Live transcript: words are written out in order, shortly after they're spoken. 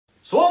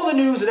So all the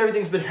news and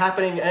everything's been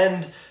happening,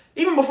 and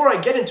even before I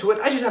get into it,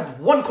 I just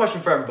have one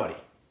question for everybody.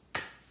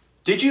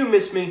 Did you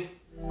miss me?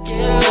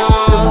 Get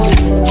lost,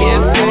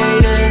 get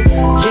faded,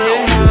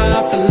 get high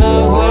off the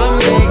love we're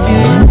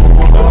making.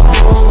 Go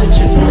home with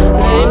you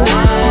late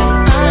night.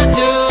 I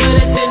do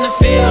anything to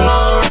feel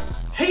alright.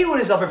 Hey,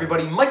 what is up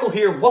everybody? Michael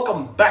here,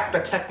 welcome back to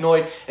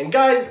Technoid. And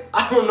guys,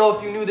 I don't know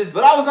if you knew this,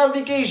 but I was on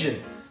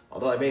vacation.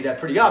 Although I made that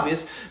pretty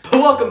obvious. But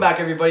welcome back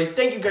everybody.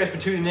 Thank you guys for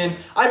tuning in.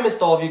 I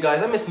missed all of you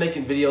guys. I missed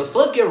making videos. So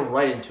let's get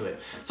right into it.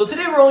 So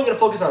today we're only going to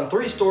focus on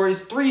three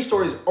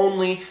stories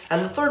only.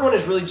 And the third one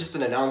is really just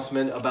an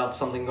announcement about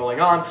something going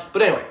on.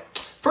 But anyway,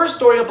 first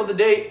story up of the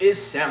day is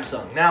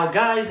Samsung. Now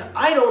guys,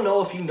 I don't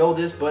know if you know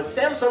this, but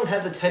Samsung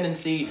has a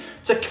tendency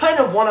to kind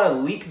of want to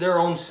leak their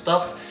own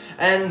stuff.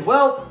 And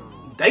well,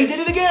 they did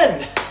it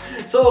again.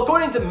 So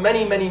according to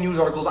many news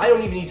articles, I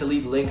don't even need to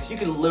leave links, you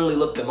can literally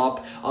look them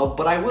up,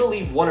 but I will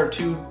leave one or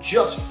two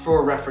just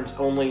for reference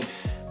only.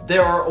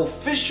 There are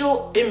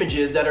official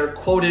images that are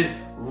quoted,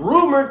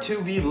 rumored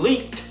to be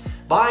leaked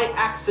by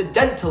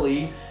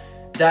accidentally,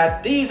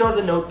 that these are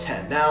the Note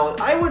 10. Now,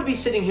 I would be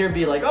sitting here and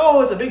be like,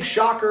 oh, it's a big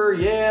shocker,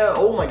 yeah,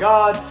 oh my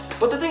god.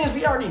 But the thing is,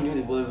 we already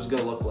knew what it was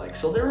going to look like,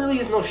 so there really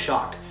is no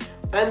shock.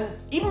 And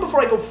even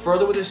before I go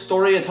further with this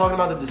story and talking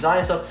about the design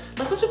and stuff,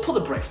 let's just pull the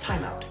brakes,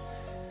 time out.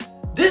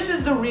 This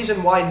is the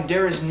reason why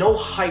there is no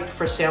hype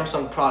for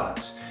Samsung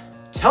products.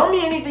 Tell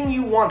me anything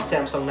you want,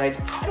 Samsung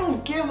Knights. I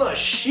don't give a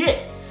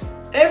shit.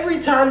 Every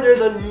time there's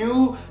a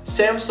new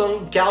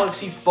Samsung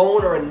Galaxy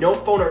phone or a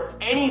Note phone or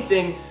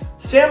anything,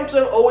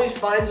 Samsung always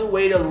finds a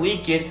way to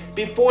leak it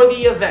before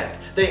the event.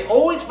 They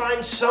always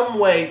find some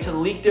way to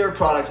leak their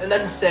products and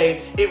then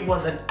say it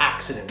was an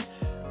accident.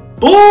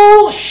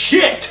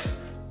 Bullshit!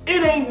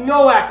 It ain't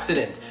no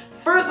accident.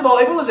 First of all,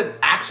 if it was an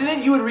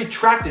accident, you would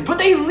retract it, but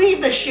they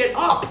leave the shit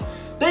up.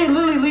 They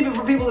literally leave it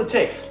for people to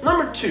take.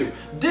 Number two,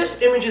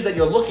 this images that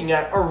you're looking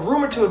at are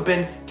rumored to have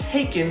been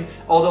taken,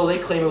 although they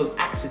claim it was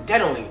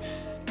accidentally.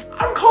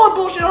 I'm calling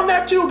bullshit on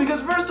that too,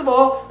 because first of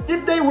all,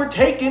 if they were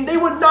taken, they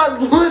would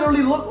not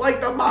literally look like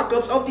the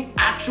mock-ups of the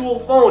actual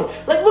phone.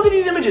 Like, look at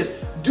these images.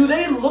 Do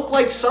they look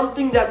like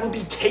something that would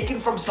be taken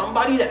from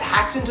somebody that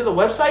hacks into the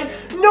website?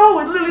 No,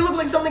 it literally looks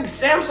like something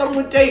Samsung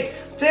would take.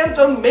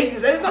 Samsung makes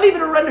this, and it's not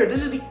even a render.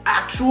 This is the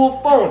actual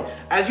phone.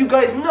 As you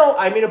guys know,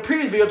 I made a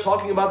previous video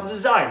talking about the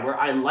design, where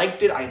I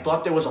liked it. I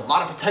thought there was a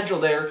lot of potential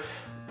there.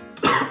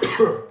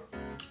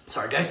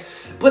 Sorry, guys.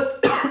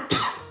 But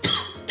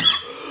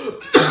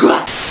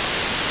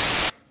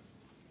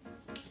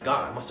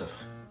God, I must have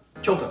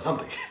choked on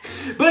something.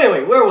 But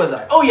anyway, where was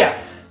I? Oh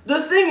yeah.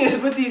 The thing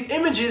is with these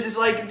images is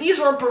like, these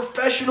are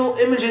professional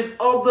images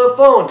of the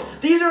phone.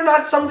 These are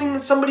not something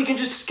that somebody can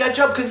just sketch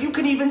up, because you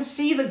can even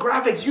see the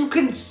graphics. You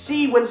can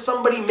see when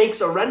somebody makes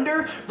a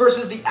render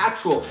versus the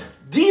actual.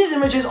 These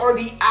images are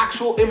the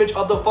actual image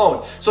of the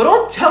phone. So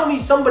don't tell me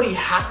somebody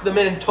hacked them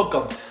in and took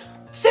them.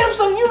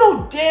 Samsung, you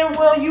know damn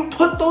well you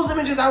put those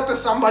images out to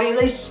somebody and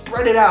they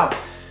spread it out.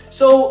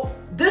 So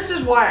this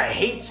is why I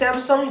hate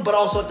Samsung, but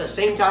also at the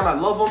same time I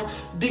love them,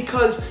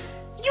 because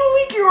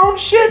you leak your own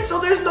shit, so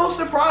there's no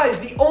surprise.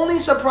 The only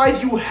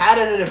surprise you had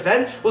at an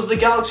event was the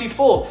Galaxy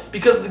Fold,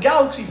 because the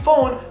Galaxy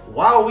phone,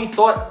 while we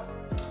thought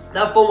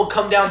that phone would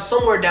come down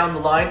somewhere down the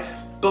line,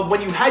 but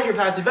when you had your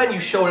past event, you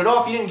showed it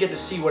off, you didn't get to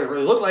see what it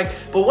really looked like.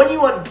 But when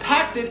you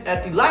unpacked it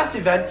at the last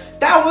event,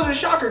 that was a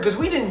shocker, because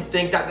we didn't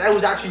think that that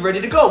was actually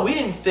ready to go. We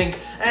didn't think,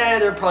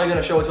 they're probably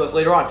going to show it to us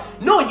later on.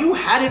 No, you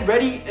had it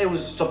ready. It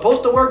was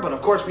supposed to work, but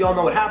of course we all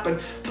know what happened.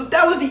 But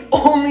that was the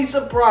only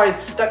surprise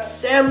that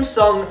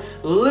Samsung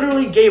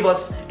literally gave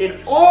us in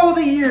all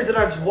the years that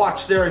I've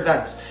watched their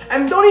events.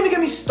 And don't even get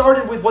me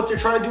started with what they're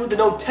trying to do with the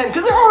Note 10,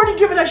 because they're already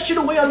giving that shit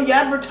away on the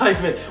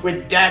advertisement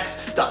with DeX,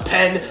 the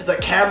pen, the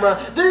camera.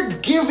 They're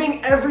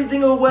giving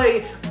everything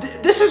away.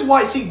 This is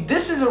why, see,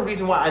 this is a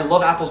reason why I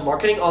love Apple's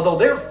marketing, although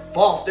they're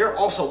false. They're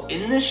also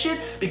in this shit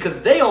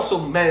because they also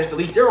managed to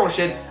leak their own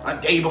shit a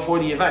day before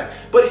the event.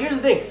 But here's the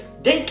thing,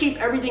 they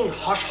keep everything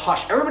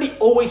hush-hush. Everybody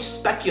always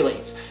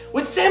speculates.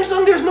 With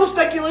Samsung, there's no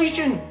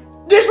speculation.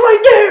 This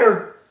right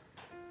there!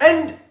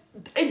 And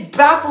it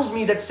baffles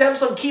me that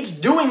Samsung keeps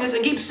doing this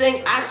and keeps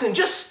saying accident.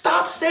 Just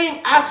stop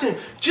saying accident.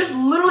 Just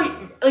literally,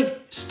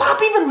 like,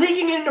 stop even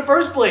leaking it in the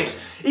first place.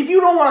 If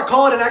you don't want to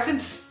call it an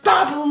accident,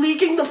 stop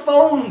leaking the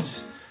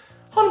phones.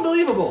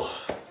 Unbelievable.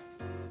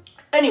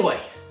 Anyway,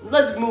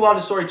 let's move on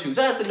to story 2.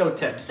 So that's the Note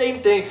 10.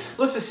 Same thing,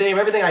 looks the same,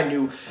 everything I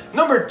knew.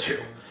 Number 2,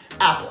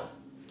 Apple.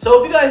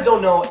 So if you guys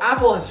don't know,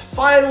 Apple has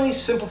finally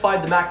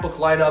simplified the MacBook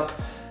lineup,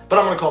 but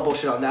I'm going to call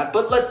bullshit on that.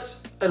 But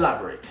let's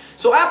elaborate.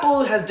 So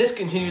Apple has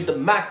discontinued the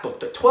MacBook,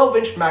 the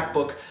 12-inch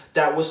MacBook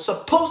that was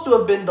supposed to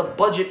have been the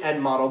budget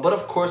end model, but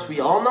of course we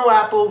all know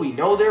Apple, we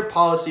know their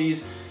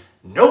policies.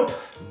 Nope,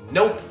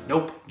 nope,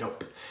 nope,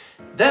 nope.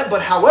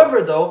 But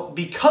however though,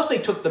 because they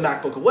took the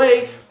MacBook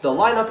away, the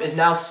lineup is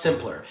now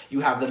simpler. You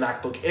have the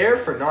MacBook Air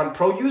for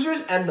non-Pro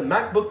users and the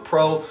MacBook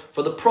Pro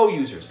for the Pro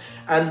users.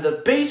 And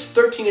the base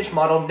 13-inch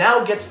model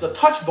now gets the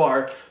Touch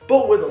Bar,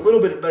 but with a little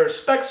bit better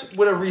specs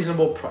with a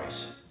reasonable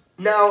price.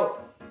 Now,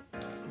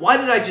 why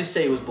did I just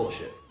say it was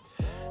bullshit?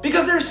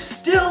 Because there's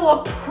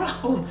still a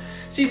problem.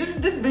 See,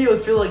 this video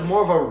feels like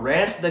more of a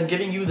rant than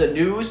giving you the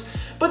news,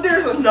 but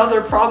there's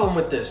another problem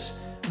with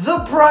this.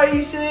 The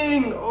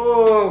pricing!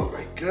 Oh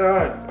my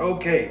god.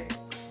 Okay.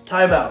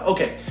 Time out.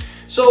 Okay.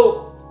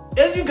 So,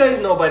 as you guys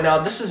know by now,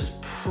 this is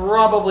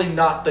probably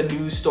not the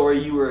news story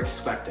you were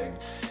expecting.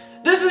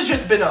 This has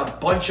just been a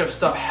bunch of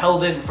stuff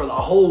held in for the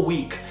whole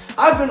week.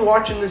 I've been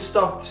watching this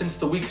stuff since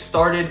the week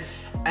started,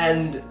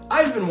 and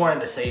I've been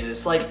wanting to say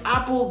this. Like,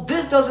 Apple,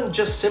 this doesn't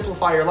just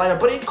simplify your lineup,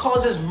 but it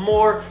causes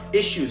more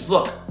issues.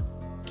 Look,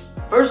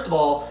 first of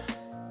all,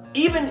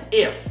 even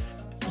if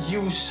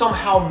you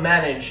somehow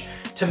manage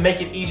to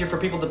make it easier for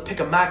people to pick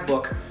a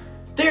MacBook,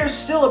 there's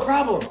still a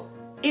problem.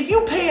 If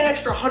you pay an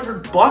extra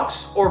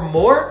 $100 or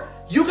more,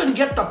 you can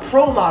get the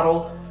Pro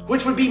model,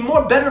 which would be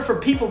more better for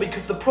people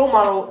because the Pro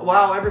model,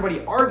 while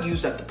everybody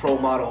argues that the Pro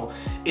model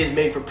is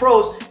made for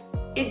pros,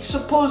 it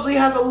supposedly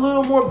has a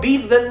little more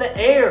beef than the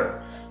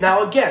Air.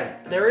 Now again,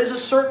 there is a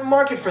certain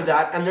market for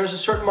that, and there's a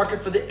certain market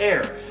for the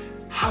Air.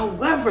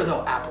 However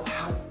though, Apple,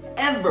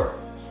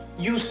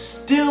 you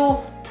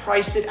still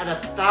priced it at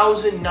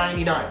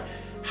 $1,099.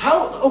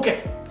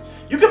 Okay,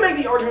 you can make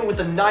the argument with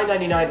the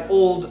 $999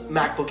 old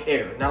MacBook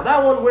Air. Now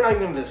that one we're not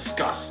even going to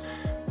discuss,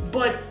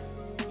 but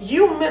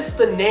you missed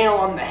the nail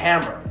on the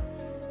hammer.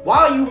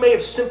 While you may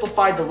have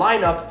simplified the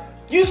lineup,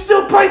 you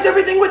still priced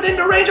everything within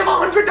the range of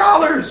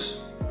 $100.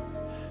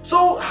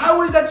 So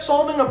how is that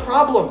solving a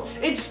problem?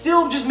 It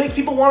still just makes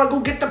people want to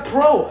go get the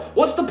Pro.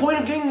 What's the point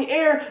of getting the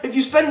Air if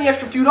you spend the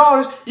extra few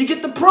dollars, you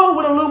get the Pro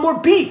with a little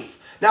more beef?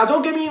 Now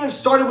don't get me even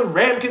started with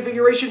RAM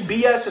configuration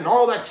BS and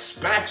all that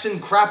specs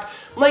and crap.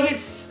 Like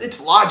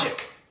it's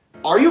logic.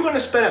 Are you going to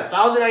spend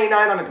 $1,099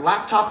 on a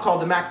laptop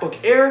called the MacBook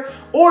Air,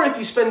 or if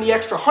you spend the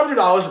extra $100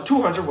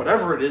 or $200,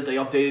 whatever it is they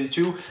updated it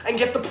to, and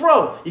get the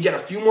Pro? You get a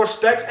few more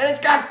specs, and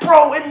it's got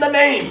Pro in the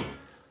name.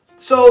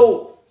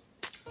 So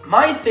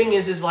my thing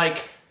is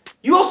like,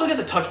 you also get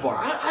the Touch Bar.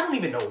 I don't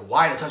even know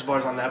why the Touch Bar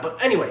is on that,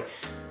 but anyway,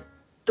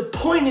 the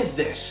point is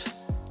this: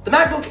 the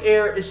MacBook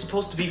Air is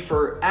supposed to be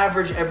for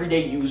average,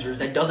 everyday users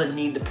that doesn't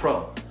need the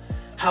Pro.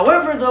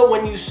 However, though,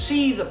 when you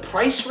see the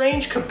price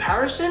range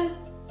comparison,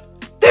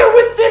 they're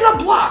within a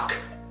block.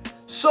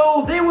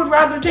 So they would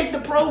rather take the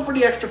Pro for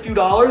the extra few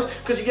dollars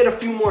because you get a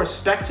few more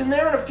specs in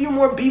there and a few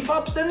more beef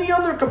ups than the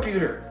other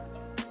computer.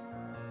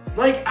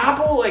 Like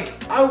Apple,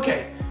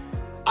 okay,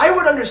 I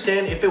would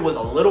understand if it was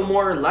a little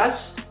more or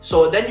less,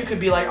 so then you could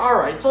be like,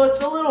 alright, so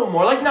it's a little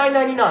more, like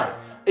 $999.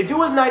 If it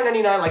was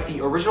 $999 like the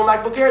original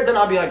MacBook Air, then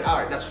I'd be like,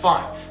 alright, that's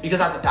fine, because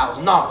that's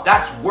 $1,000.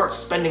 That's worth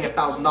spending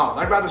 $1,000.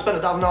 I'd rather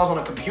spend $1,000 on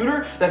a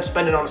computer than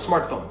spend it on a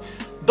smartphone.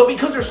 But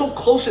because they're so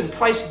close in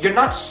price, you're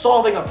not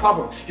solving a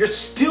problem. You're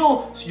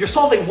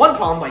solving one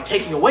problem by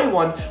taking away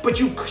one, but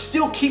you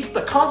still keep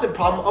the constant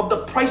problem of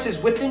the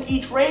prices within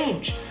each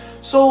range.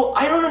 So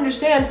I don't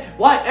understand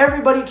why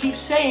everybody keeps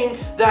saying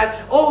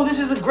that, oh, this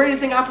is the greatest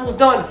thing Apple's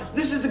done.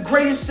 This is the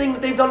greatest thing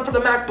that they've done for the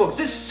MacBooks.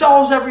 This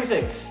solves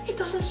everything. It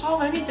doesn't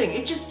solve anything.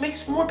 It just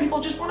makes more people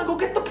just want to go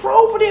get the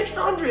Pro for the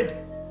extra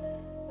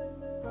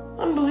 $100.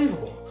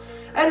 Unbelievable.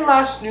 And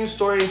last news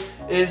story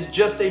is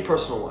just a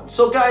personal one.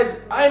 So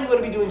guys, I'm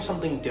going to be doing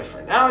something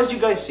different. Now, as you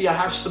guys see, I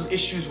have some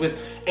issues with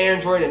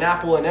Android and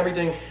Apple and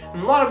everything.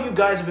 And a lot of you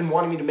guys have been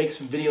wanting me to make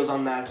some videos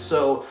on that.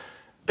 So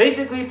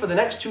basically, for the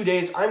next 2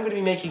 days, I'm going to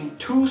be making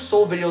 2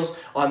 sole videos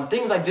on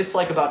things I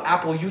dislike about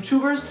Apple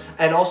YouTubers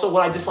and also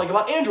what I dislike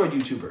about Android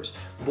YouTubers.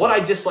 What I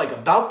dislike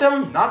about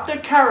them, not their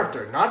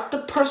character, not the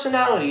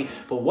personality,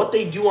 but what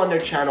they do on their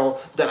channel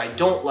that I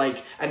don't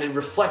like, and it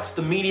reflects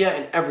the media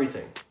and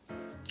everything.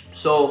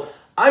 So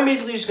I'm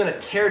basically just going to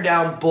tear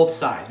down both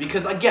sides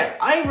because, again,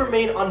 I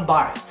remain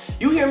unbiased.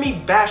 You hear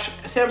me bash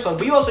Samsung,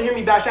 but you also hear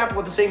me bash Apple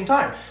at the same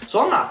time.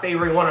 So I'm not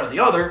favoring one or the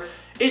other.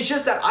 It's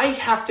just that I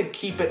have to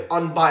keep it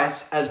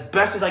unbiased as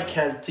best as I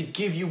can to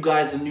give you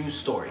guys a news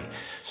story.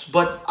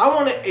 But I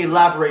want to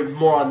elaborate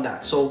more on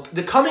that. So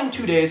the coming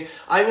 2 days,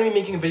 I'm going to be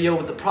making a video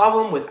with the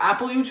problem with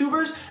Apple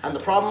YouTubers and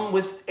the problem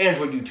with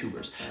Android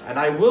YouTubers. And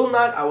I will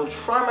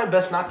try my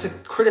best not to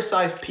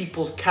criticize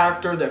people's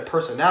character, their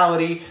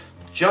personality,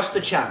 just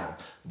the channel.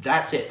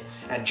 That's it.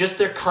 And just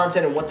their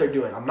content and what they're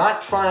doing. I'm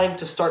not trying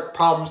to start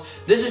problems.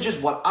 This is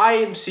just what I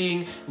am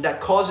seeing that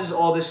causes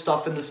all this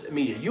stuff in this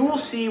media. You will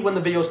see when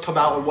the videos come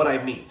out and what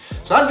I mean.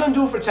 So that's going to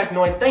do it for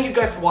Technoid. Thank you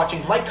guys for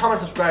watching. Like,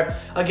 comment, subscribe.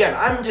 Again,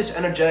 I'm just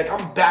energetic.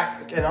 I'm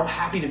back and I'm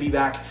happy to be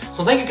back.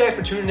 So thank you guys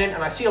for tuning in.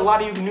 And I see a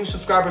lot of you new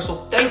subscribers. So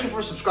thank you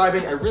for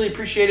subscribing. I really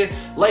appreciate it.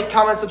 Like,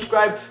 comment,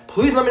 subscribe.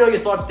 Please let me know your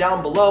thoughts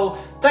down below.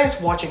 Thanks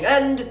for watching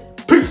and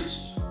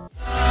peace.